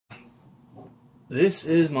This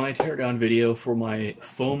is my teardown video for my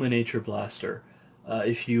foam in nature blaster.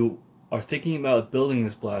 If you are thinking about building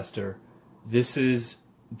this blaster, this is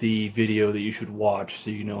the video that you should watch so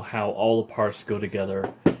you know how all the parts go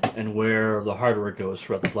together and where the hardware goes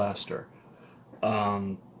throughout the blaster.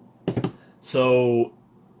 So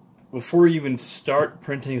before you even start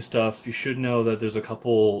printing stuff, you should know that there's a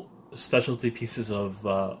couple specialty pieces of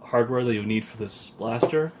hardware that you'll need for this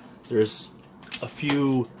blaster. There's a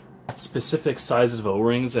few specific sizes of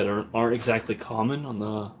O-rings that aren't exactly common on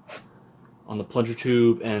the plunger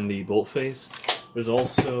tube and the bolt face. There's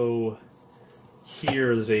also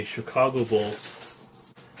there's a Chicago bolt,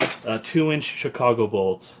 a 2-inch Chicago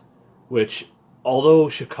bolt, which although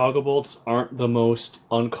Chicago bolts aren't the most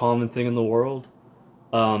uncommon thing in the world,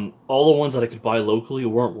 all the ones that I could buy locally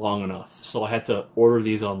weren't long enough, so I had to order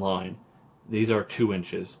these online. These are 2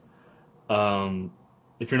 inches.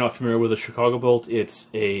 If you're not familiar with a Chicago bolt, it's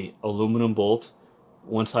a aluminum bolt.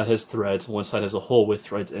 One side has threads, one side has a hole with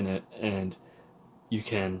threads in it, and you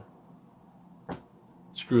can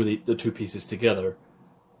screw the two pieces together.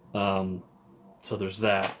 So there's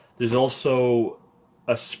that. There's also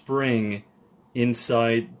a spring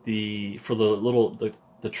inside for the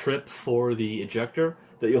trip for the ejector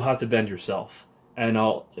that you'll have to bend yourself. And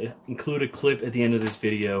I'll include a clip at the end of this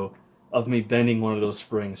video of me bending one of those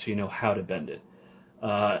springs so you know how to bend it.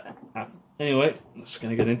 Anyway, I'm just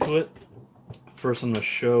gonna get into it. First, I'm gonna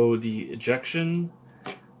show the ejection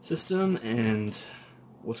system and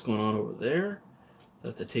what's going on over there. I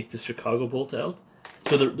have to take the Chicago bolt out.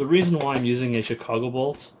 So the reason why I'm using a Chicago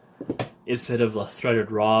bolt instead of a threaded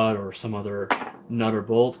rod or some other nut or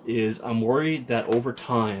bolt is I'm worried that over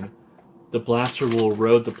time the blaster will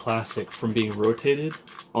erode the plastic from being rotated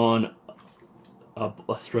on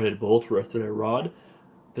a threaded bolt or a threaded rod.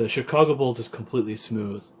 The Chicago bolt is completely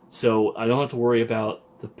smooth, so I don't have to worry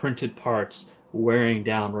about the printed parts wearing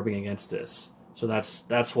down, rubbing against this. So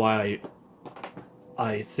that's why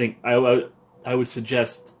I think I would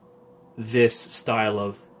suggest this style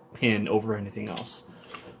of pin over anything else.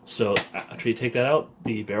 So after you take that out,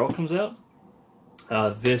 the barrel comes out.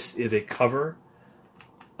 This is a cover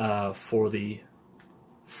for the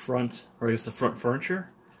front, or I guess the front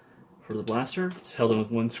furniture for the blaster. It's held in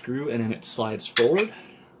with one screw and then it slides forward.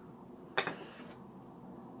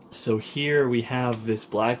 So here we have this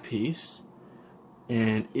black piece,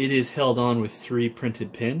 and it is held on with 3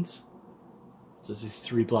 printed pins. So there's these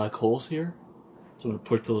 3 black holes here. So I'm going to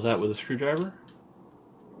push those out with a screwdriver.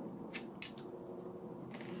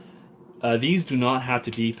 These do not have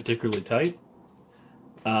to be particularly tight.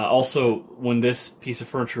 Also, when this piece of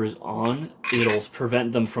furniture is on, it'll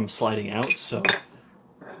prevent them from sliding out, so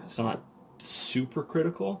it's not super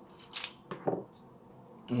critical.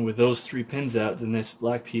 And with those 3 pins out, then this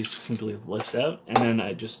black piece simply lifts out, and then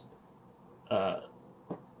I just,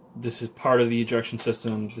 this is part of the ejection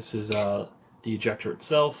system, this is the ejector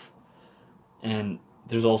itself, and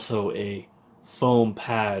there's also a foam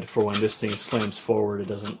pad for when this thing slams forward, it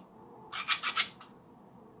doesn't,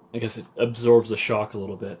 I guess it absorbs the shock a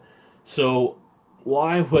little bit. So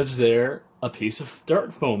why was there a piece of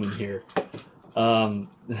dart foam in here?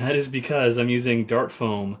 That is because I'm using dart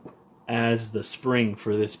foam as the spring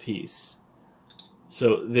for this piece.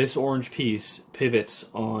 So this orange piece pivots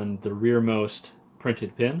on the rearmost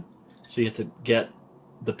printed pin, so you have to get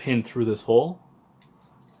the pin through this hole.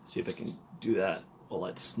 See if I can do that while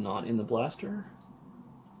it's not in the blaster.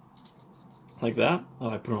 Like that. Oh,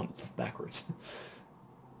 I put it on backwards.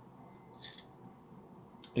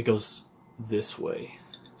 It goes this way.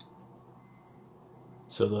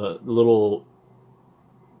 So the little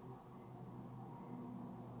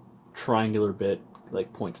triangular bit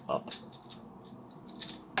like points up.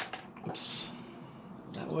 Oops.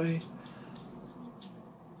 That way.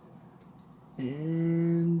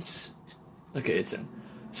 And okay, it's in.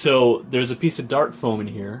 So there's a piece of dart foam in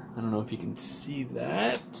here. I don't know if you can see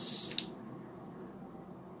that.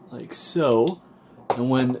 Like so. And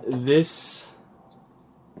when this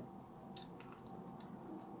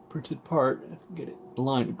printed part, get it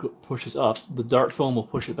aligned, pushes up, the dart foam will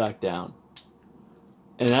push it back down.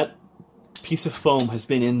 And that piece of foam has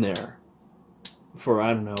been in there for,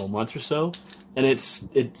 I don't know, a month or so, and it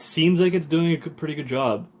seems like it's doing a pretty good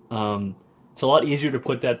job. It's a lot easier to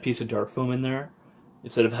put that piece of dart foam in there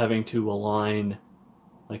instead of having to align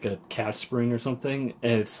like a cat spring or something,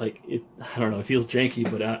 and it's like, I don't know, it feels janky,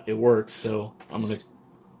 but it works, so I'm gonna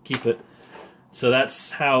keep it. So that's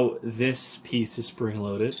how this piece is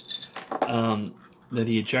spring-loaded. Then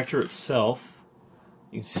the ejector itself,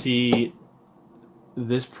 you can see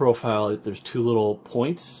this profile, there's 2 little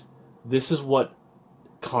points. This is what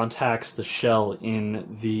contacts the shell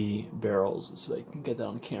in the barrels. So I can get that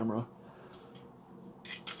on camera.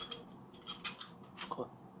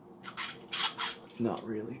 Not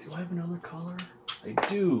really. Do I have another color? I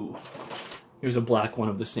do. Here's a black one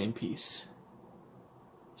of the same piece.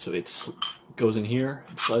 So it goes in here,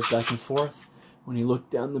 it slides back and forth. When you look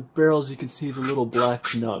down the barrels, you can see the little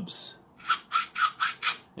black nubs.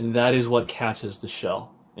 And that is what catches the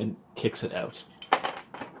shell and kicks it out.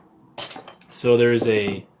 So there is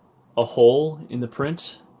a hole in the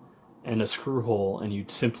print and a screw hole, and you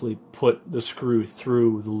simply put the screw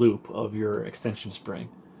through the loop of your extension spring.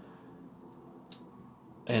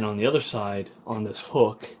 And on the other side, on this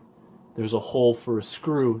hook, there's a hole for a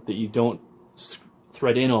screw that you don't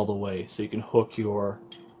thread in all the way, so you can hook your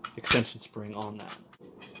extension spring on that.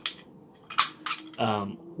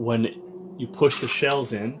 When you push the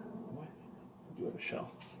shells in, I do have a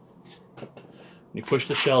shell. When you push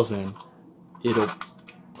the shells in, it'll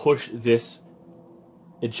push this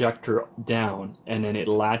ejector down, and then it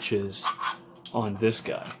latches on this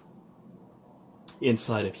guy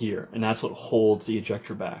inside of here, and that's what holds the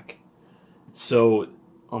ejector back. So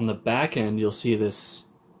on the back end, you'll see this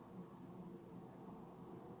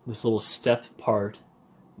little step part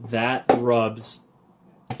that rubs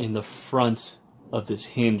in the front of this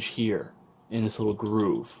hinge here in this little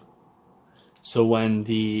groove. So when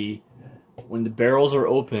the barrels are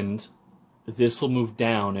opened, this will move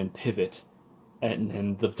down and pivot,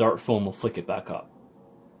 and the dart foam will flick it back up.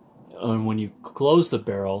 And when you close the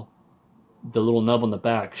barrel, the little nub on the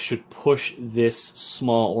back should push this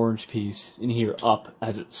small orange piece in here up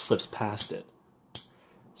as it slips past it.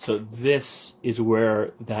 So this is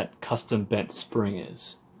where that custom bent spring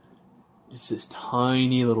is. It's this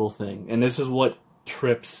tiny little thing, and this is what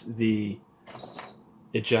trips the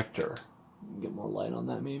ejector. Get more light on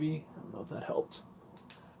that maybe? I don't know if that helped.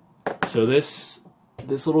 So this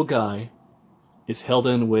little guy is held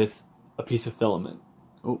in with a piece of filament.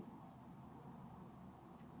 Oh,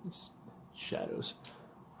 it's shadows.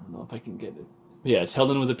 I don't know if I can get it. But yeah, it's held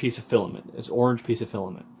in with a piece of filament. It's an orange piece of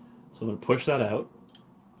filament. So I'm going to push that out.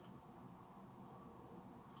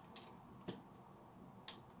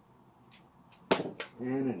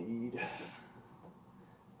 And I need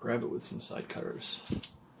grab it with some side cutters.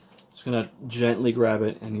 Just going to gently grab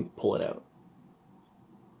it and pull it out.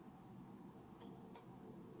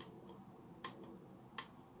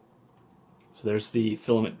 So there's the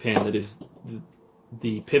filament pin that is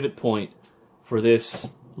the pivot point for this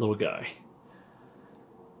little guy.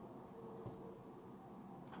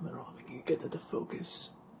 I don't know if I can get that to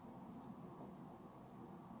focus.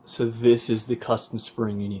 So this is the custom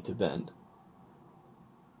spring you need to bend.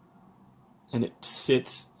 And it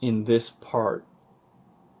sits in this part.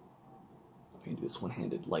 I can do this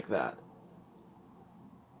one-handed like that.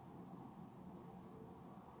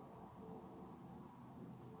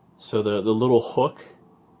 So the little hook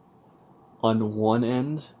on one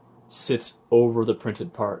end sits over the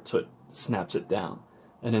printed part, so it snaps it down.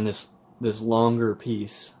 And then this longer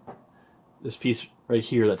piece, this piece right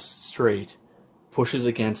here that's straight, pushes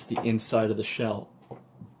against the inside of the shell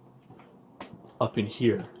up in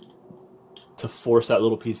here to force that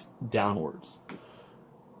little piece downwards.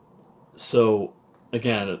 So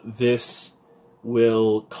again, this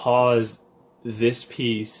will cause this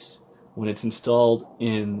piece, when it's installed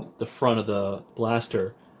in the front of the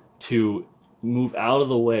blaster, to move out of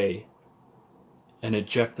the way and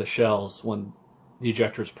eject the shells when the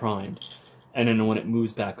ejector is primed. And then when it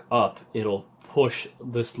moves back up, it'll push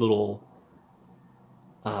this little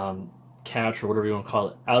catch, or whatever you want to call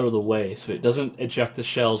it, out of the way, so it doesn't eject the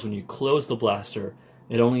shells when you close the blaster.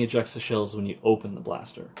 It only ejects the shells when you open the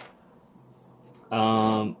blaster.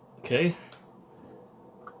 Okay.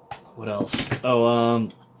 What else? Oh,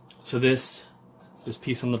 so this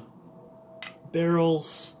piece on the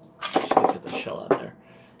barrels, let's get the shell out there,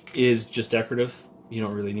 is just decorative. You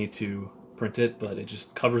don't really need to print it, but it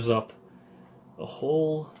just covers up a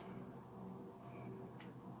hole.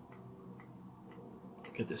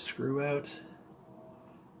 Get this screw out.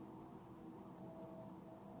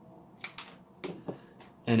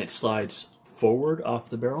 And it slides forward off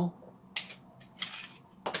the barrel.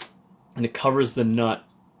 And it covers the nut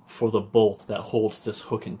for the bolt that holds this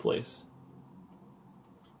hook in place.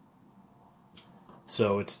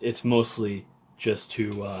 So it's mostly just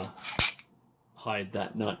to hide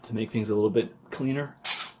that nut, to make things a little bit cleaner.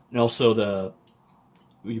 And also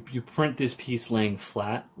you print this piece laying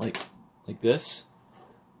flat like this.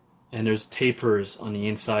 And there's tapers on the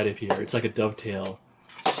inside of here. It's like a dovetail,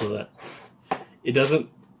 so that it doesn't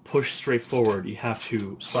push straight forward. You have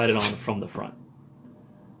to slide it on from the front.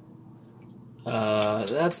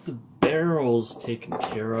 That's the barrel's taken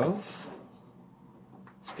care of.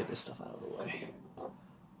 Let's get this stuff out of the way.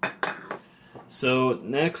 So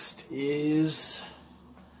next is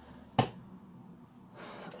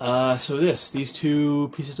these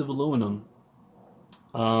two pieces of aluminum.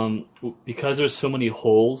 Because there's so many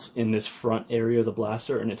holes in this front area of the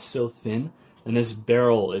blaster and it's so thin, and this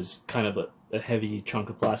barrel is kind of a heavy chunk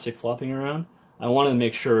of plastic flopping around, I wanted to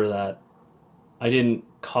make sure that I didn't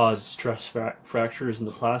cause stress fractures in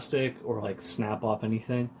the plastic or like snap off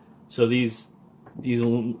anything. So these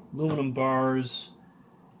aluminum bars,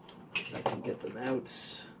 I can get them out.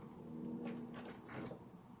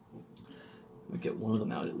 Let me get one of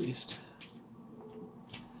them out at least.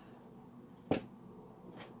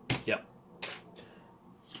 Yep.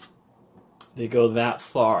 They go that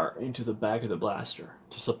far into the back of the blaster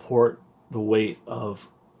to support the weight of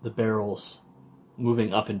the barrels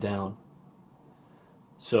moving up and down.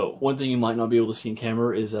 So one thing you might not be able to see in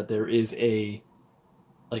camera is that there is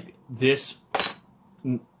this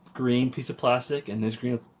green piece of plastic and this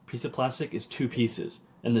green piece of plastic is two pieces,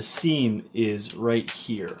 and the seam is right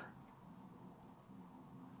here.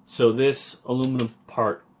 So this aluminum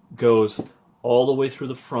part goes all the way through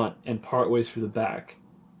the front and part way through the back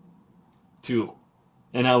too.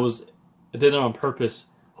 And I did it on purpose,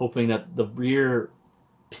 hoping that the rear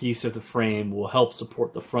piece of the frame will help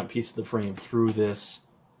support the front piece of the frame through this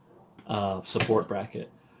support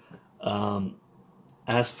bracket.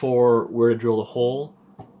 As for where to drill the hole,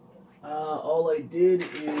 all I did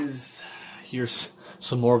is, here's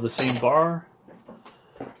some more of the same bar.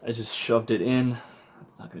 I just shoved it in.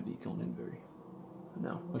 It's not going to be going in very...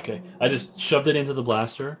 No. Okay. I just shoved it into the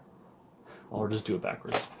blaster. Or just do it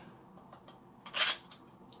backwards.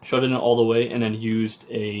 Shoved it in all the way and then used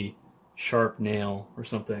a sharp nail or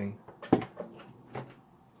something,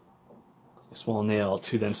 a small nail,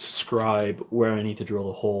 to then scribe where I need to drill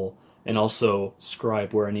the hole and also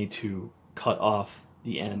scribe where I need to cut off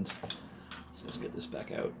the end. So let's get this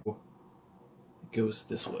back out. It goes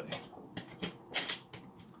this way.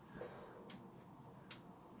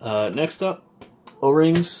 Next up,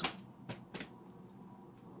 O-rings.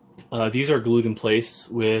 These are glued in place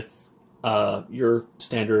with your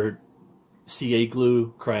standard CA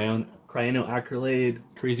glue, cyanoacrylate,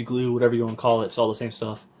 crazy glue, whatever you want to call it. It's all the same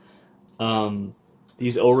stuff.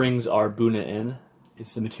 These O-rings are Buna-N.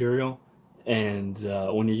 It's the material. And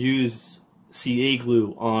when you use CA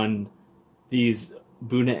glue on these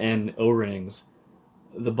Buna-N O-rings,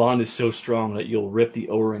 the bond is so strong that you'll rip the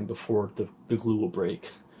O-ring before the glue will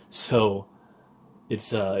break. So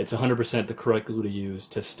it's 100% the correct glue to use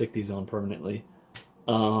to stick these on permanently.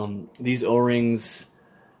 These O-rings,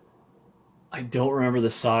 I don't remember the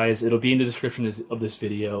size. It'll be in the description of this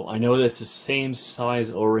video. I know that's the same size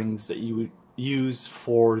O-rings that you would use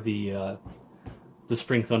for the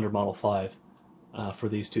Spring Thunder Model 5. For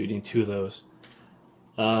these two, you need two of those.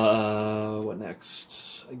 What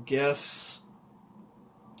next? I guess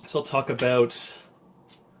so. I'll talk about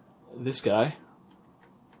this guy.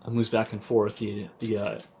 Moves back and forth, the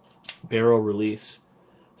barrel release.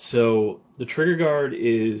 So the trigger guard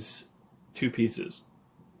is two pieces,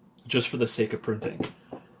 just for the sake of printing.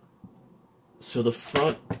 So the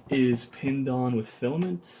front is pinned on with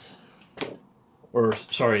filament, or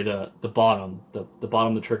sorry, the bottom, the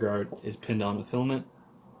bottom of the trigger guard is pinned on with filament.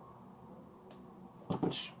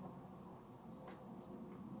 Which,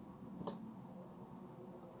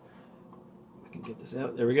 I can get this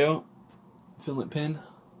out. There we go. Filament pin.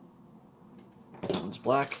 That one's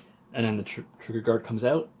black, and then the trigger guard comes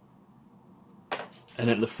out, and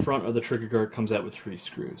then the front of the trigger guard comes out with 3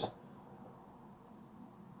 screws.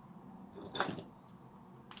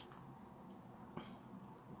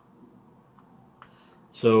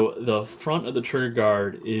 So the front of the trigger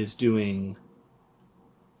guard is doing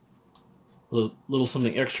a little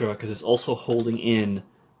something extra because it's also holding in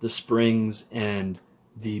the springs and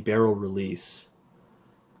the barrel release.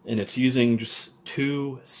 And it's using just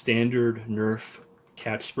 2 standard Nerf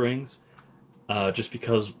catch springs, just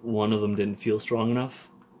because one of them didn't feel strong enough.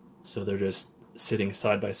 So they're just sitting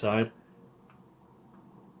side by side.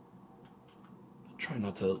 Try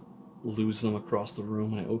not to lose them across the room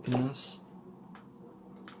when I open this.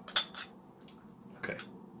 Okay,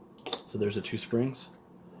 so there's the 2 springs.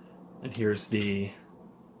 And here's the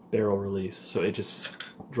barrel release. So it just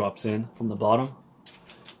drops in from the bottom.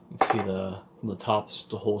 You can see from the top, it's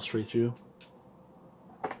the hole straight through.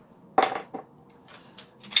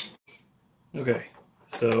 Okay,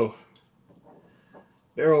 so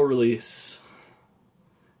barrel release.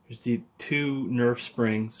 Here's the 2 Nerf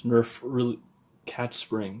springs, catch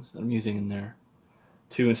springs that I'm using in there.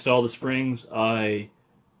 To install the springs, I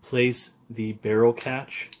place the barrel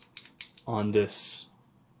catch on this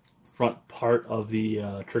front part of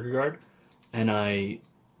the trigger guard, and I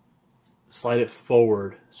slide it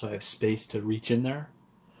forward so I have space to reach in there,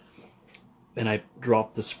 and I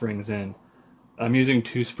drop the springs in. I'm using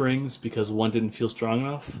 2 springs because one didn't feel strong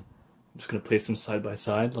enough. I'm just going to place them side by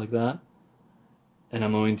side like that, and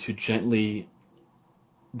I'm going to gently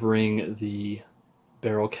bring the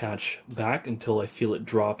barrel catch back until I feel it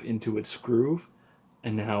drop into its groove,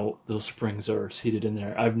 and now those springs are seated in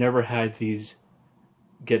there. I've never had these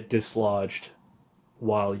get dislodged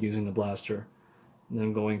while using the blaster. And then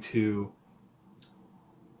I'm going to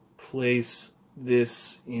place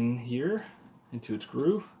this in here into its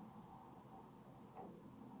groove.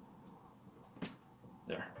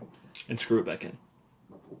 There. And screw it back in.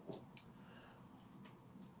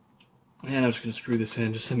 And I'm just going to screw this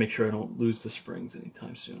in just to make sure I don't lose the springs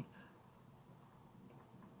anytime soon.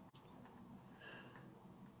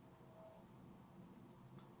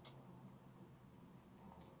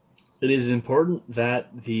 It is important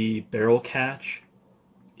that the barrel catch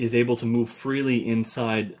is able to move freely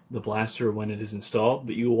inside the blaster when it is installed,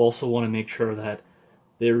 but you also want to make sure that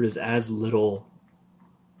there is as little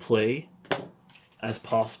play as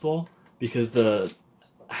possible, because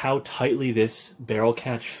how tightly this barrel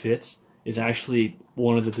catch fits is actually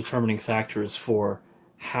one of the determining factors for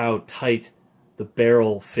how tight the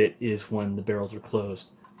barrel fit is when the barrels are closed.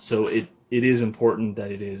 So it is important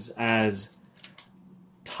that it is as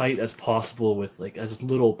tight as possible with like as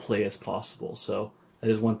little play as possible. So that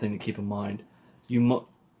is one thing to keep in mind. You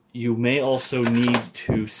may also need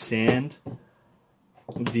to sand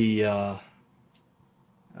the I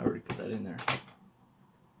already put that in there.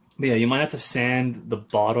 But yeah, you might have to sand the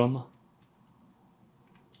bottom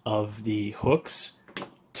of the hooks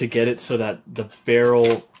to get it so that the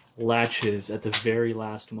barrel latches at the very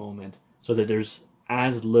last moment, so that there's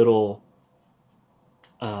as little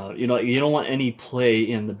you don't want any play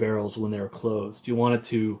in the barrels when they're closed. You want it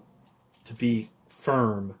to be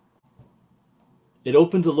firm. It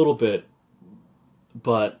opens a little bit,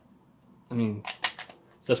 but I mean,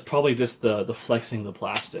 that's probably just the flexing the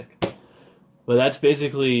plastic. But that's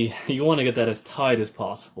basically, you want to get that as tight as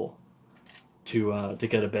possible to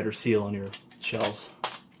get a better seal on your shells.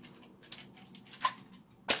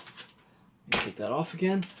 Take that off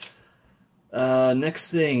again. Next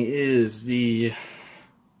thing is the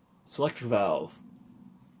selector valve.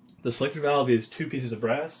 The selector valve is 2 pieces of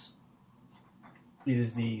brass. It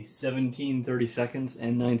is the 17/32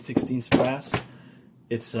 and 9/16 brass.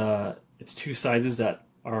 It's 2 sizes that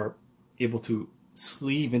are able to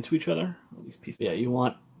sleeve into each other. These pieces. Yeah,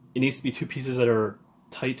 it needs to be 2 pieces that are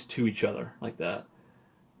tight to each other like that.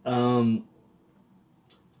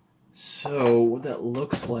 So what that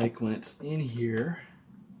looks like when it's in here.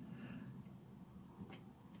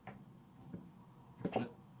 Okay,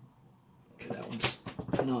 that one's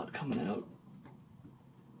not coming out.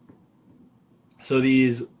 So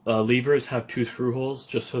these levers have 2 screw holes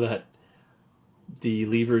just so that the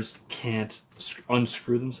levers can't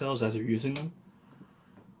unscrew themselves as you're using them.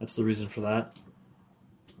 That's the reason for that.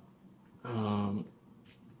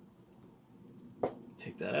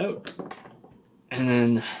 Take that out. And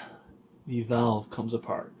then the valve comes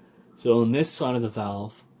apart. So on this side of the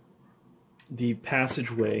valve, the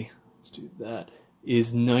passageway, let's do that,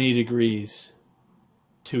 is 90 degrees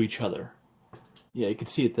to each other. Yeah, you can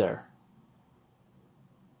see it there.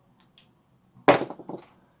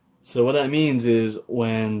 So what that means is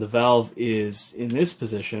when the valve is in this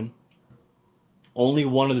position, only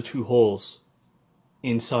one of the 2 holes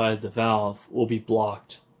inside the valve will be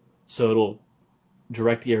blocked. So it'll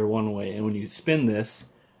direct the air one way, and when you spin this,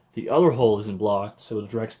 the other hole isn't blocked, so it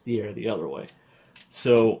directs the air the other way.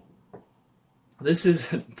 So this is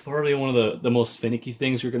probably one of the most finicky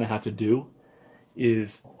things you're going to have to do,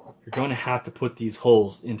 is you're going to have to put these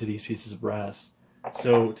holes into these pieces of brass.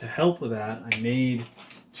 So to help with that, I made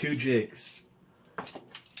 2 jigs.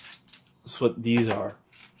 That's what these are.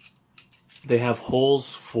 They have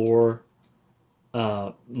holes for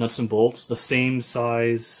nuts and bolts, the same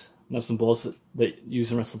size nuts and bolts that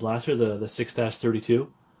use in the rest of the blaster, the 6-32.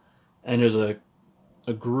 And there's a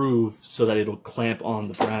groove so that it'll clamp on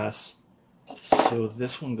the brass. So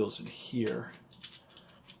this one goes in here.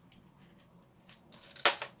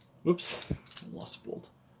 Whoops, I lost a bolt.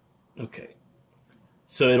 Okay.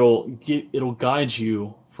 So it'll guide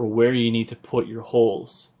you for where you need to put your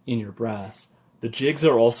holes in your brass. The jigs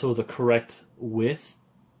are also the correct width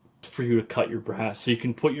for you to cut your brass. So you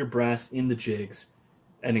can put your brass in the jigs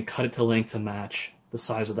and then cut it to length to match the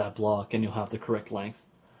size of that block, and you'll have the correct length.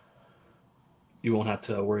 You won't have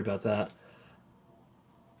to worry about that.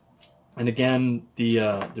 And again,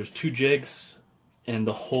 there's 2 jigs. and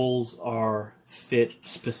the holes are fit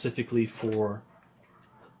specifically for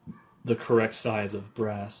the correct size of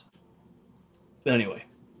brass. But anyway,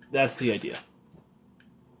 that's the idea.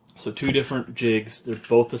 So 2 different jigs, they're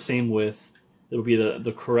both the same width. It'll be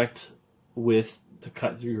the correct width to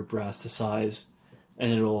cut through your brass to size,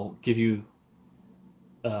 and it'll give you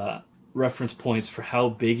reference points for how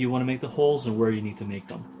big you want to make the holes and where you need to make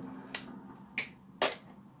them.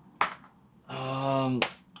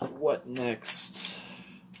 What next?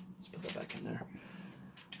 Let's put that back in there.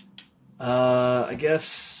 I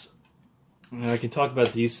guess I can talk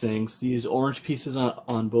about these things. These orange pieces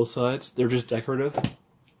on both sides, they're just decorative.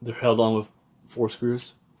 They're held on with 4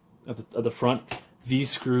 screws at the front.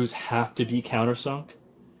 These screws have to be countersunk.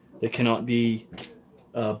 They cannot be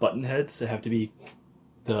button heads. They have to be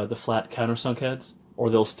the flat countersunk heads, or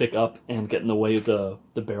they'll stick up and get in the way of the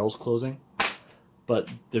barrels closing. But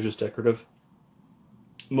they're just decorative.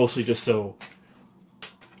 Mostly just so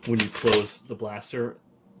when you close the blaster,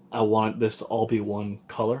 I want this to all be one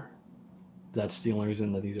color. That's the only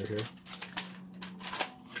reason that these are here.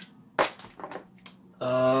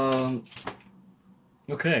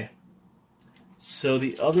 Okay. So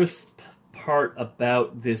the other part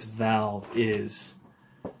about this valve is,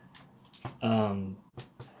 so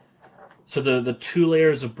the 2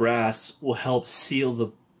 layers of brass will help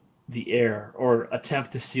seal the air, or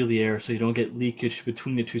attempt to seal the air, so you don't get leakage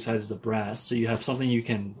between the 2 sizes of brass. So you have something you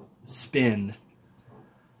can spin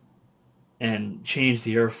and change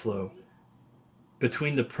the airflow.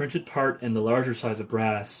 Between the printed part and the larger size of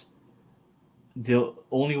brass, the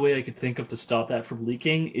only way I could think of to stop that from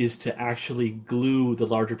leaking is to actually glue the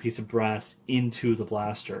larger piece of brass into the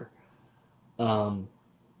blaster. So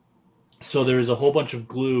there's a whole bunch of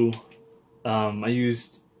glue. I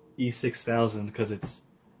used E6000 because it's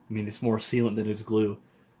more sealant than it's glue,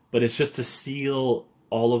 but it's just to seal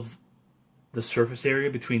all of the surface area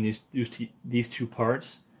between these 2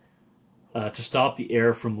 parts, to stop the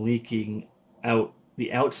air from leaking out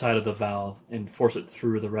the outside of the valve and force it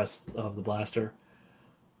through the rest of the blaster.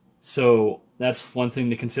 So that's one thing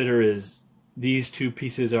to consider, is these 2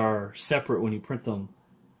 pieces are separate when you print them.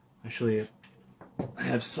 Actually, I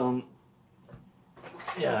have some,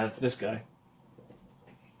 yeah, it's this guy.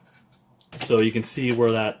 So you can see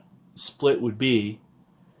where that split would be,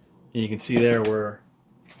 and you can see there where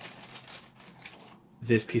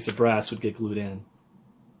this piece of brass would get glued in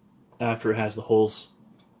after it has the holes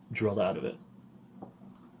drilled out of it.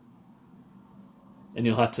 And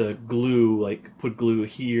you'll have to glue, like put glue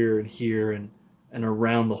here and here and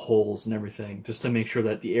around the holes and everything, just to make sure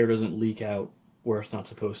that the air doesn't leak out where it's not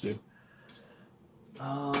supposed to.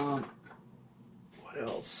 What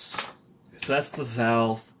else? So that's the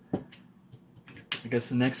valve. I guess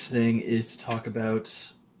the next thing is to talk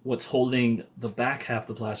about what's holding the back half of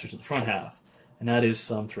the blaster to the front half, and that is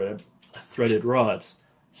some threaded rods.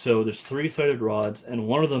 So there's 3 threaded rods, and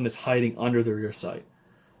one of them is hiding under the rear sight.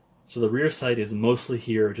 So the rear sight is mostly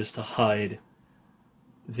here just to hide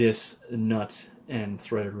this nut and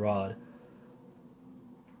threaded rod.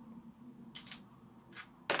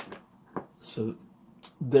 So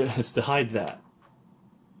it's to hide that.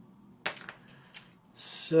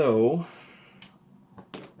 So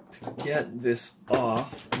to get this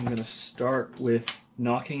off, I'm going to start with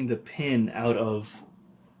knocking the pin out of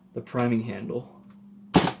the priming handle.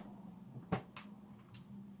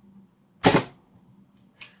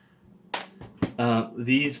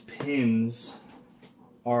 These pins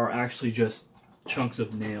are actually just chunks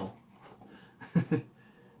of nail.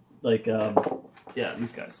 Like, yeah,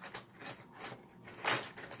 these guys.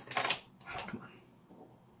 Oh, come on.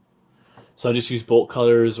 So I just use bolt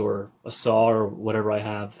cutters or a saw or whatever I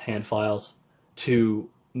have, hand files, to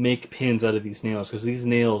make pins out of these nails, because these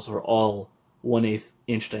nails are all 1/8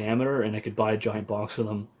 inch diameter, and I could buy a giant box of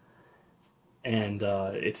them, and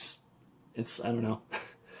it's I don't know,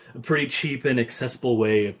 a pretty cheap and accessible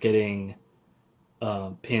way of getting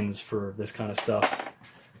pins for this kind of stuff.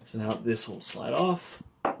 So now this will slide off.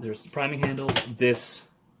 There's the priming handle. This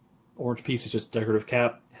orange piece is just decorative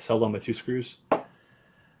cap. It's held on by 2 screws.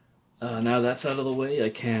 Now that's out of the way, I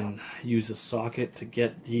can use a socket to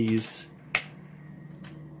get these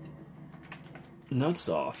nuts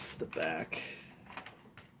off the back.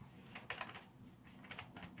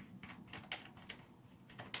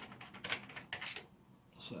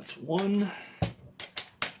 So that's 1.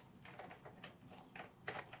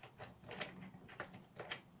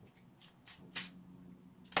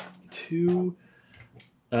 2.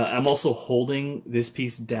 I'm also holding this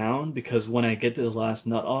piece down because when I get the last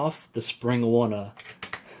nut off, the spring will want to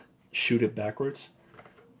shoot it backwards.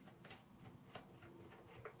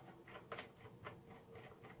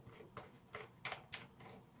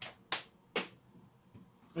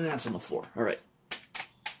 And that's on the floor. All right.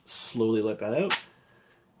 Slowly let that out.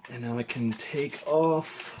 And now I can take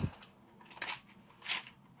off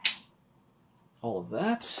all of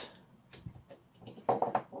that.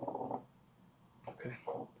 Okay.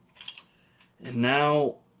 And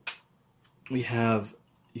now we have,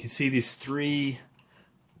 you can see these 3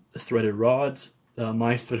 threaded rods.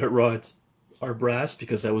 My threaded rods are brass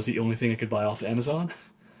because that was the only thing I could buy off Amazon.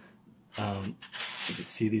 You can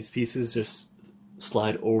see these pieces just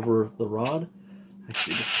slide over the rod.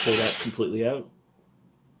 Actually, just pull that completely out.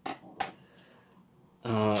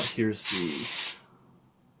 Here's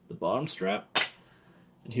the bottom strap,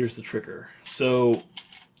 and here's the trigger. So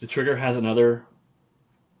the trigger has another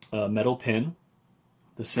metal pin,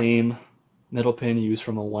 the same metal pin used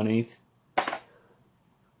from a 1/8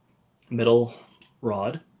 metal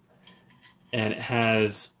rod, and it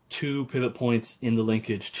has 2 pivot points in the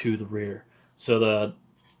linkage to the rear. So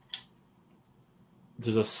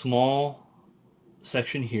there's a small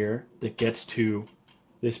section here that gets to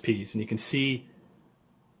this piece, and you can see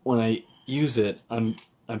when I use it, I'm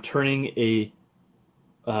turning a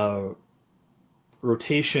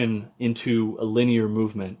rotation into a linear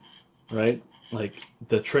movement, right? Like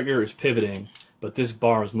the trigger is pivoting, but this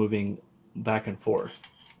bar is moving back and forth.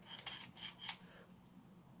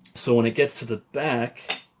 So when it gets to the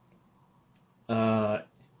back,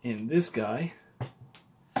 in this guy,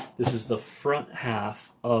 this is the front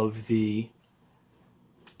half of the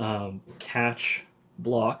catch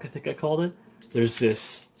block, I think I called it. There's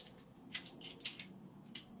this,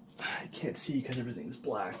 I can't see because everything's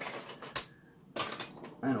black.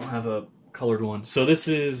 I don't have a colored one. So this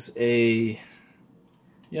is a,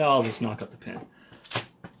 yeah, I'll just knock out the pin.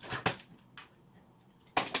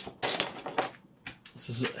 This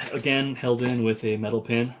is, again, held in with a metal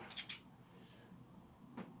pin.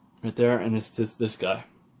 Right there, and this guy.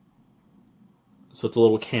 So it's a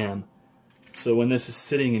little cam. So when this is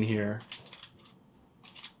sitting in here,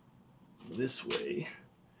 this way,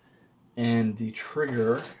 and the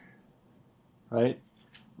trigger, right,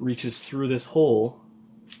 reaches through this hole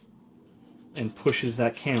and pushes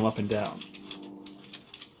that cam up and down.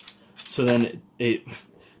 So then it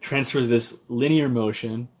transfers this linear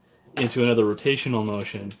motion into another rotational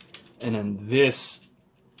motion, and then this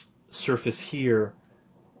surface here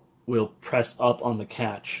will press up on the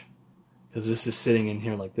catch because this is sitting in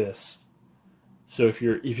here like this. So if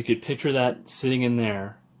you could picture that sitting in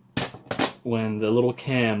there, when the little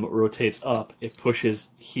cam rotates up, it pushes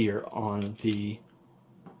here on the,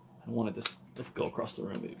 I don't want it to go across the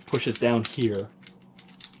room, it pushes down here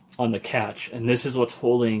on the catch, and this is what's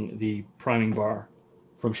holding the priming bar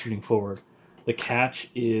from shooting forward. The catch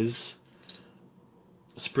is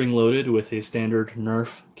spring-loaded with a standard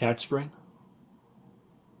Nerf catch spring.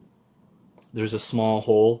 There's a small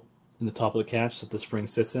hole in the top of the catch that the spring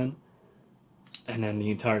sits in, and then the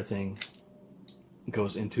entire thing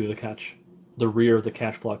goes into the catch, the rear of the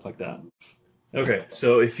catch block like that. Okay,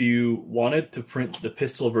 so if you wanted to print the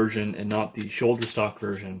pistol version and not the shoulder stock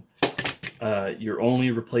version, you're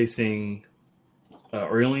only replacing,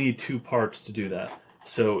 or you only need 2 parts to do that.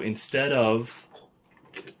 So instead of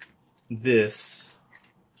this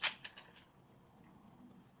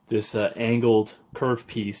angled curved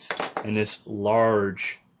piece and this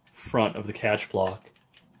large front of the catch block,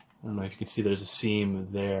 I don't know if you can see there's a seam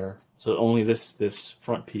there, so only this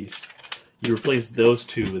front piece, you replace those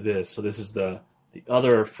 2 with this. So this is the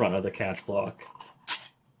other front of the catch block.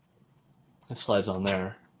 It slides on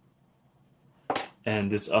there.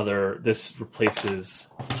 And this replaces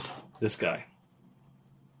this guy.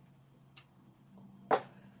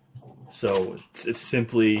 So it's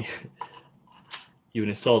simply, you would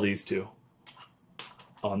install these 2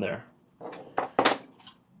 on there.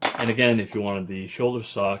 And again, if you wanted the shoulder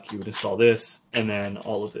stock, you would install this and then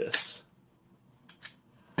all of this.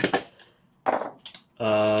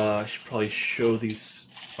 I should probably show these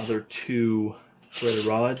other 2 threaded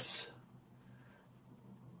rods.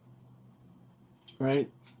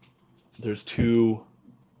 Right? There's 2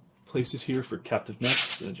 places here for captive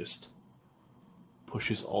nuts, and it just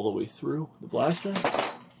pushes all the way through the blaster.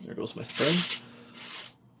 There goes my spring.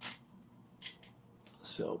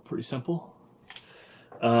 So pretty simple.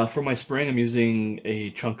 For my spring, I'm using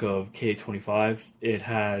a chunk of K25. It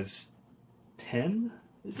has 10,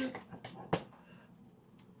 is it?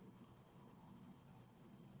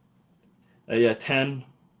 Yeah, 10,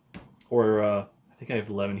 or I think I have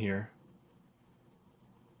 11 here.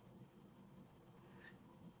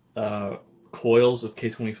 Coils of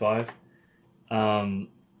K25.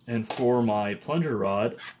 And for my plunger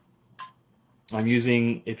rod, I'm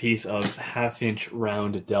using a piece of 1/2-inch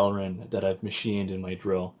round Delrin that I've machined in my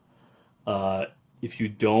drill. if you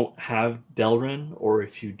don't have Delrin or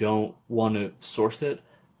if you don't want to source it,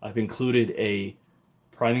 I've included a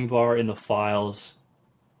priming bar in the files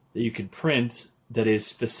that you can print that is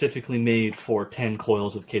specifically made for 10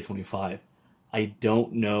 coils of K25. I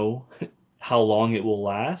don't know how long it will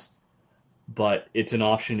last, but it's an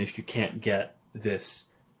option if you can't get this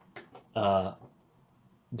Delrin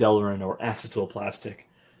or acetyl plastic.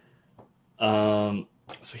 So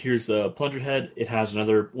here's the plunger head. It has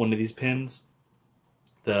another one of these pins,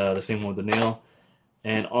 the same one with the nail.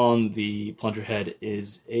 And on the plunger head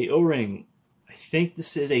is a O-ring. I think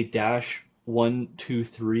this is a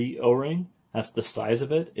 -123 O-ring. That's the size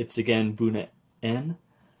of it. It's again Buna N.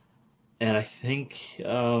 And I think,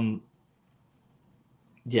 yeah,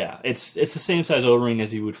 it's the same size O-ring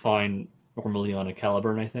as you would find normally on a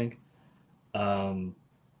Caliburn, I think. And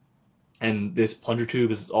this plunger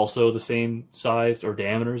tube is also the same size or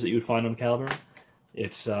diameters that you would find on Caliburn.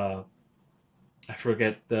 It's, I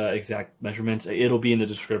forget the exact measurements. It'll be in the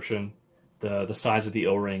description, the size of the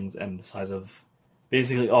O-rings and the size of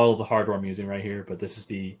basically all of the hardware I'm using right here, but this is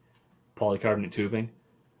the polycarbonate tubing.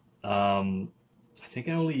 I think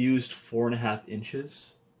I only used 4.5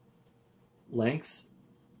 inches length.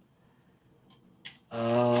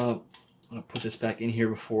 I'm going to put this back in here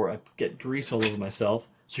before I get grease all over myself.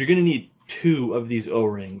 So you're going to need 2 of these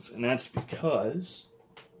O-rings, and that's because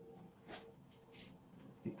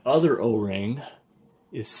the other O-ring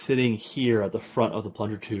is sitting here at the front of the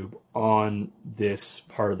plunger tube on this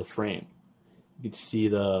part of the frame. You can see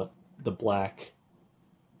the black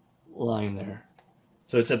line there.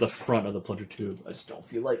 So it's at the front of the plunger tube. I just don't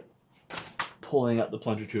feel like pulling out the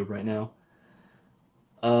plunger tube right now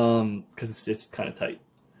because it's kind of tight.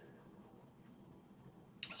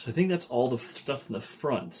 So I think that's all the stuff in the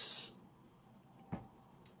fronts.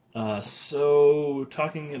 So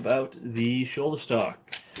talking about the shoulder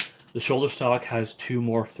stock. The shoulder stock has 2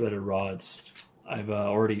 more threaded rods. I've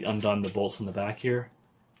already undone the bolts on the back here.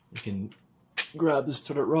 You can grab this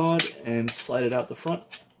threaded rod and slide it out the front.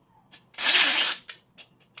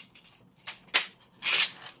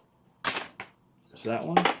 There's that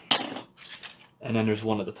one. And then there's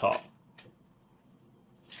one at the top.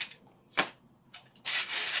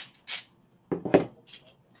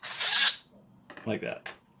 Like that.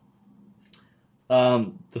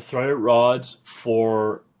 The threaded rods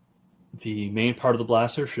for the main part of the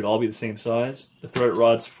blaster should all be the same size. The threaded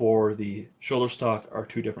rods for the shoulder stock are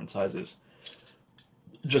 2 different sizes,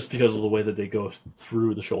 just because of the way that they go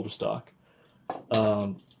through the shoulder stock.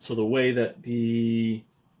 So the way that the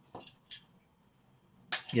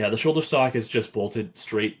shoulder stock is just bolted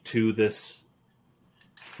straight to this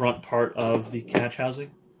front part of the catch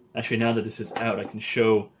housing. Actually, now that this is out, I can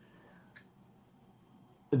show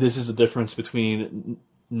this is the difference between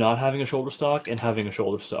not having a shoulder stock and having a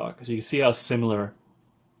shoulder stock. So you can see how similar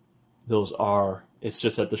those are. It's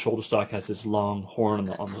just that the shoulder stock has this long horn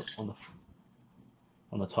on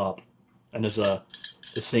the top, and there's the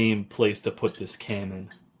same place to put this cam in.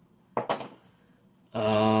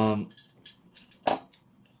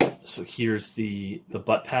 So here's the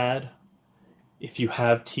butt pad. If you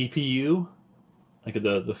have TPU, like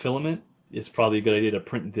the filament, it's probably a good idea to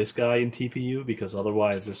print this guy in TPU, because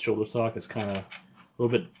otherwise this shoulder stock is kind of a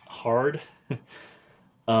little bit hard.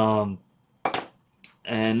 And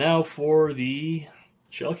now for the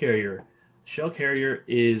shell carrier. Shell carrier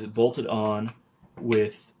is bolted on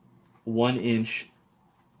with 1-inch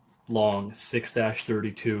long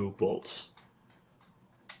 6-32 bolts.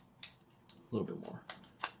 A little bit more.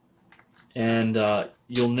 And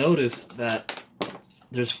you'll notice that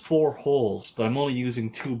there's 4 holes, but I'm only using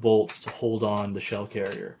 2 bolts to hold on the shell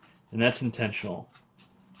carrier, and that's intentional.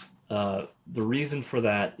 The reason for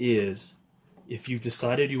that is, if you've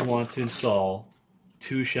decided you want to install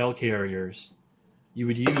 2 shell carriers, you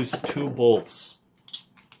would use 2 bolts.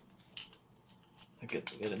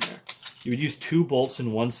 Get in there. You would use 2 bolts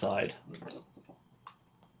in one side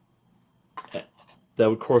that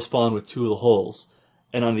would correspond with 2 of the holes,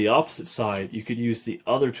 and on the opposite side, you could use the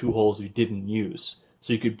other 2 holes you didn't use.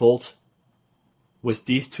 So you could bolt with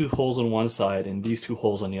these 2 holes on one side and these 2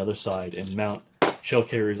 holes on the other side and mount shell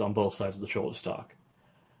carriers on both sides of the shoulder stock.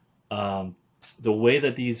 The way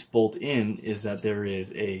that these bolt in is that there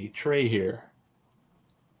is a tray here.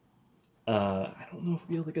 I don't know if we'll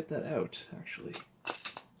be able to get that out, actually.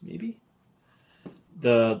 Maybe?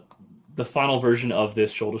 The final version of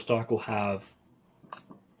this shoulder stock will have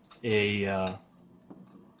a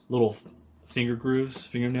little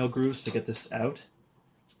fingernail grooves to get this out.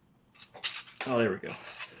 Oh, there we go.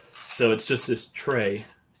 So it's just this tray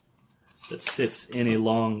that sits in a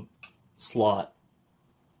long slot,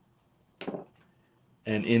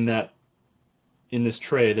 and in in this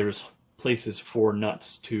tray, there's places for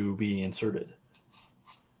nuts to be inserted.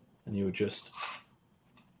 And you would just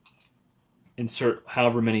insert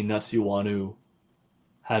however many nuts you want to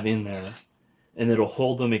have in there, and it'll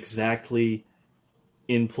hold them exactly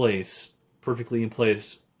in place, perfectly in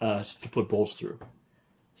place, to put bolts through.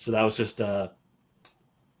 So that was just a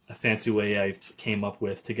fancy way I came up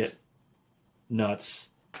with to get nuts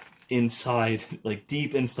inside, like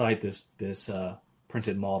deep inside this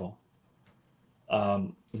printed model.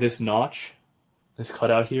 This notch, this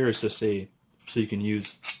cutout here, is just so you can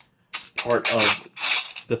use part of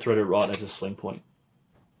the threaded rod as a sling point.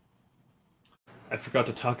 I forgot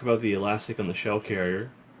to talk about the elastic on the shell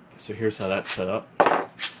carrier, so here's how that's set up.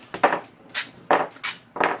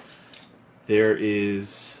 There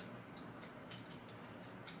is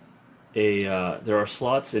there are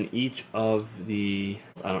slots in each of the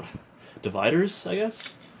dividers, I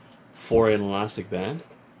guess, for an elastic band.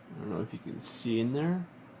 I don't know if you can see in there.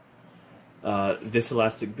 This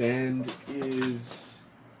elastic band is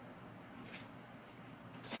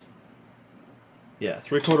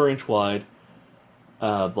 3/4 inch wide,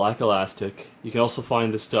 black elastic. You can also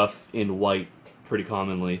find this stuff in white pretty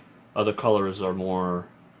commonly. Other colors are more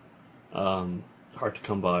hard to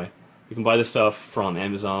come by. You can buy this stuff from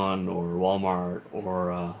Amazon or Walmart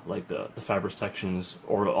or like the fabric sections,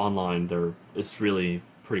 or online. It's really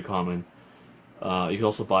pretty common. You can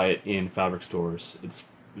also buy it in fabric stores. It's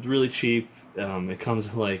really cheap. It comes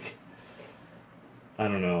in like, I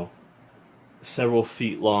don't know, several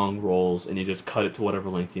feet long rolls, and you just cut it to whatever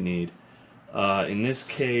length you need. In this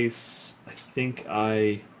case, I think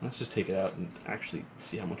let's just take it out and actually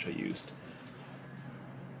see how much I used.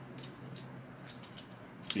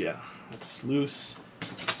 Yeah, that's loose.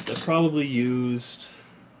 I probably used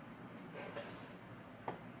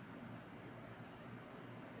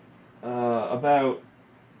about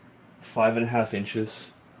 5.5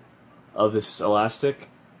 inches of this elastic,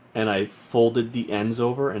 and I folded the ends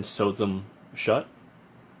over and sewed them shut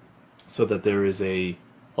so that there is a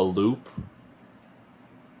loop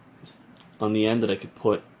on the end that I could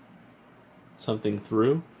put something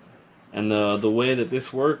through. And the way that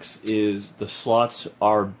this works is the slots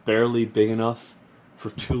are barely big enough for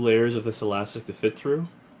 2 layers of this elastic to fit through.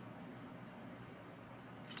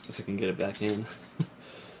 If I can get it back in.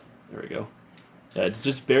 There we go. Yeah, it's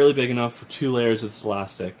just barely big enough for 2 layers of this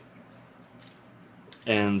elastic.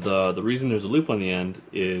 And the reason there's a loop on the end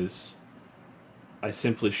is I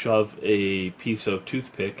simply shove a piece of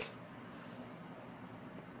toothpick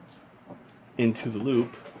into the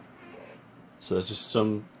loop. So that's just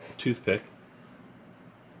some toothpick.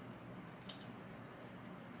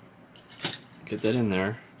 Get that in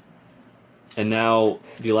there. And now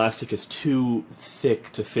the elastic is too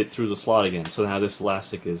thick to fit through the slot again. So now this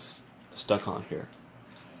elastic is stuck on here.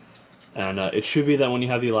 And it should be that when you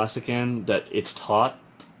have the elastic in, that it's taut,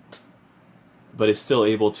 but it's still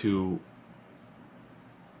able to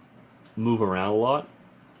move around a lot.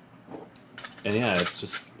 And yeah, it's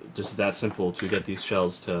just that simple to get these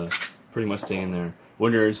shells to pretty much stay in there.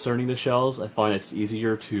 When you're inserting the shells, I find it's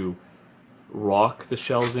easier to rock the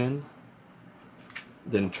shells in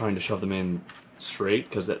than trying to shove them in straight,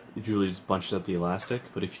 because that usually just bunches up the elastic.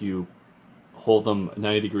 But if you hold them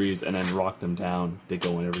 90 degrees and then rock them down, they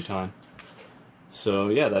go in every time. So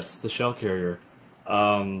yeah, that's the shell carrier.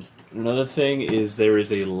 Another thing is there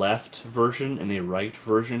is a left version and a right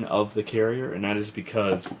version of the carrier, and that is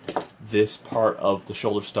because this part of the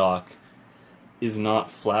shoulder stock is not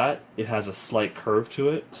flat. It has a slight curve to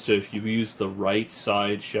it. So if you use the right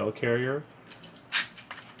side shell carrier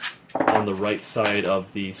on the right side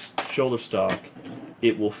of the shoulder stock,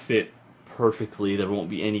 it will fit perfectly. There won't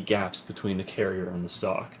be any gaps between the carrier and the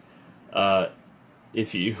stock.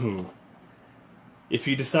 If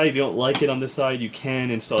you decide you don't like it on this side, you can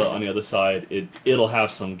install it on the other side. It'll have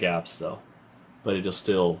some gaps though, but it'll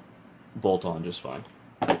still bolt on just fine.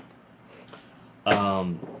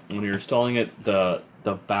 When you're installing it, the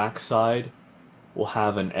back side will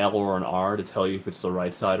have an L or an R to tell you if it's the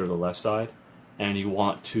right side or the left side, and you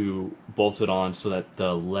want to bolt it on so that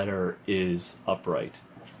the letter is upright.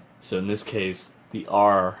 So in this case, the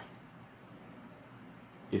R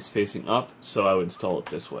is facing up, so I would install it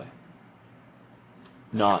this way,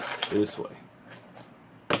 not this way.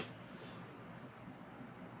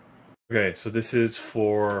 Okay, so this is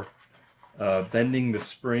for bending the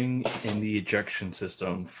spring in the ejection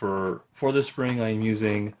system. For the spring, I am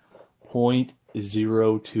using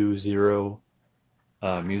 0.020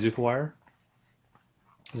 music wire.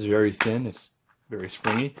 It's very thin, it's very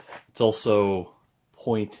springy. It's also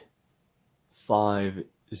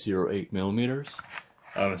 0.508 millimeters.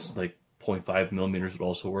 It's like 0.5 millimeters would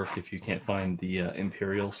also work if you can't find the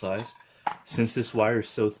imperial size. Since this wire is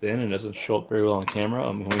so thin and doesn't show up very well on camera,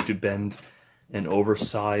 I'm going to bend an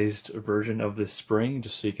oversized version of this spring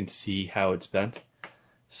just so you can see how it's bent.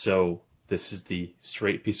 So this is the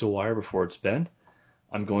straight piece of wire before it's bent.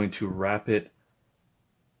 I'm going to wrap it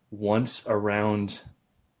once around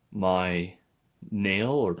my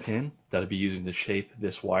nail or pin that I'd be using to shape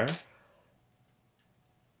this wire,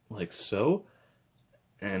 like so,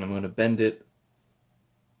 and I'm going to bend it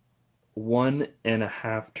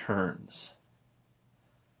 1.5 turns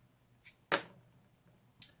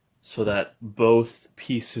so that both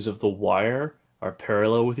pieces of the wire are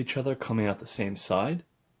parallel with each other, coming out the same side,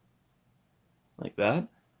 like that.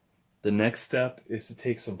 The next step is to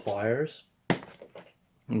take some pliers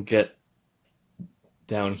and get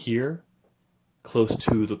down here close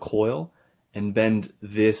to the coil and bend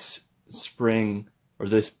this spring, or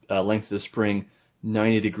this length of the spring,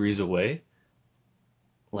 90 degrees away,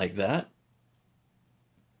 like that.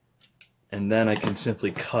 And then I can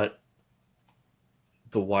simply cut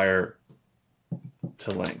the wire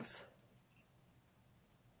to length.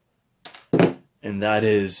 And that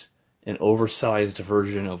is an oversized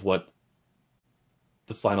version of what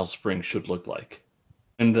the final spring should look like.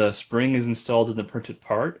 When the spring is installed in the printed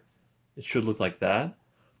part, it should look like that,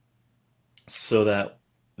 so that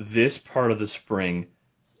this part of the spring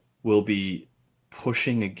will be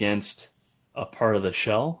pushing against a part of the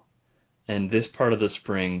shell, and this part of the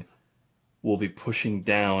spring will be pushing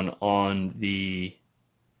down on the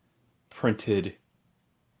printed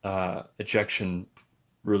ejection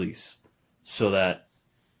release, so that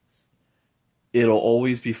it'll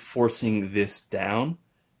always be forcing this down,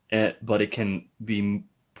 but it can be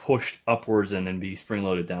pushed upwards and then be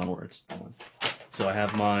spring-loaded downwards. So I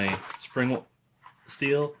have my spring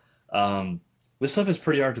steel. This stuff is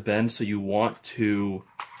pretty hard to bend, so you want to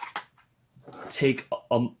take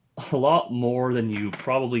a lot more than you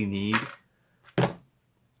probably need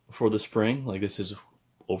for the spring. Like, this is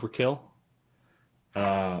overkill.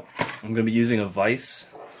 I'm going to be using a vise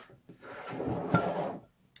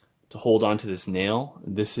to hold on to this nail.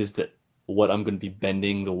 This is what I'm going to be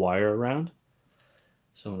bending the wire around.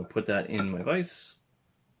 So I'm going to put that in my vise.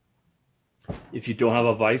 If you don't have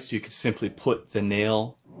a vise, you could simply put the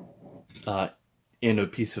nail in a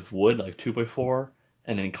piece of wood, like 2x4,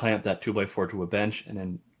 and then clamp that 2x4 to a bench, and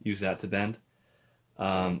then use that to bend.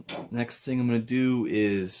 Next thing I'm going to do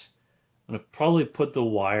is I'm going to probably put the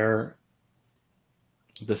wire,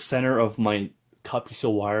 the center of my cut piece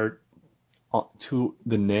of wire, to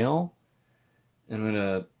the nail, and I'm going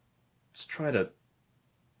to just try to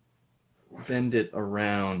bend it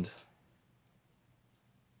around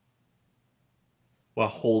while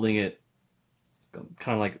holding it,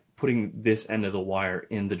 kind of like putting this end of the wire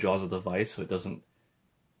in the jaws of the vise so it doesn't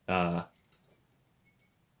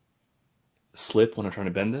slip when I'm trying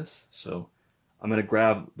to bend this. So I'm going to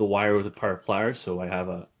grab the wire with a pair of pliers so I have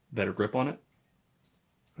a better grip on it.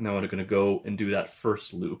 Now I'm going to go and do that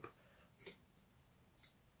first loop.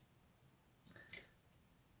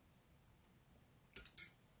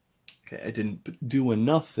 Okay, I didn't do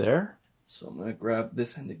enough there, so I'm going to grab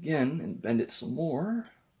this end again and bend it some more.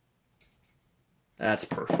 That's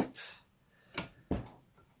perfect.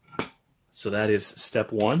 So that is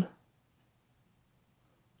step one.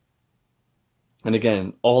 And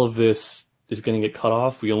again, all of this is going to get cut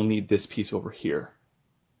off. We only need this piece over here.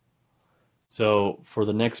 So for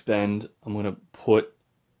the next bend, I'm going to put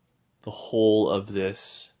the whole of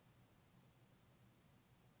this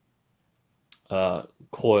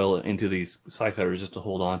coil into these side cutters just to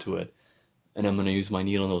hold on to it. And I'm going to use my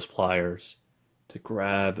needle and those pliers to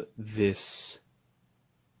grab this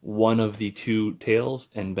one of the two tails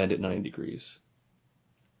and bend it 90 degrees.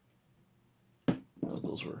 Oh,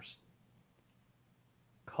 those were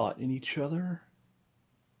caught in each other.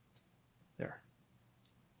 There.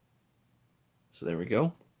 So there we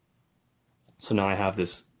go. So now I have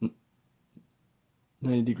this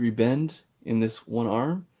 90-degree bend in this one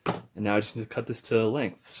arm, and now I just need to cut this to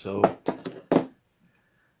length. So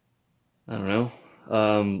I don't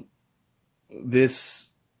know. This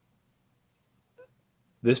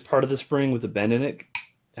part of the spring with the bend in it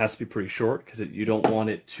has to be pretty short because you don't want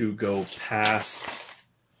it to go past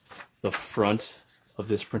the front of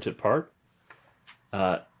this printed part.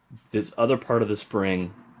 This other part of the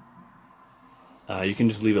spring, you can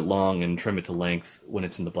just leave it long and trim it to length when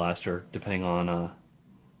it's in the blaster, depending on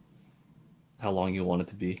how long you want it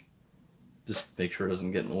to be. Just make sure it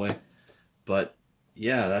doesn't get in the way. But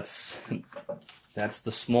yeah, that's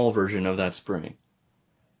the small version of that spring.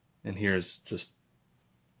 And here's, just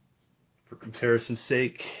for comparison's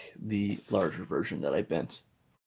sake, the larger version that I bent.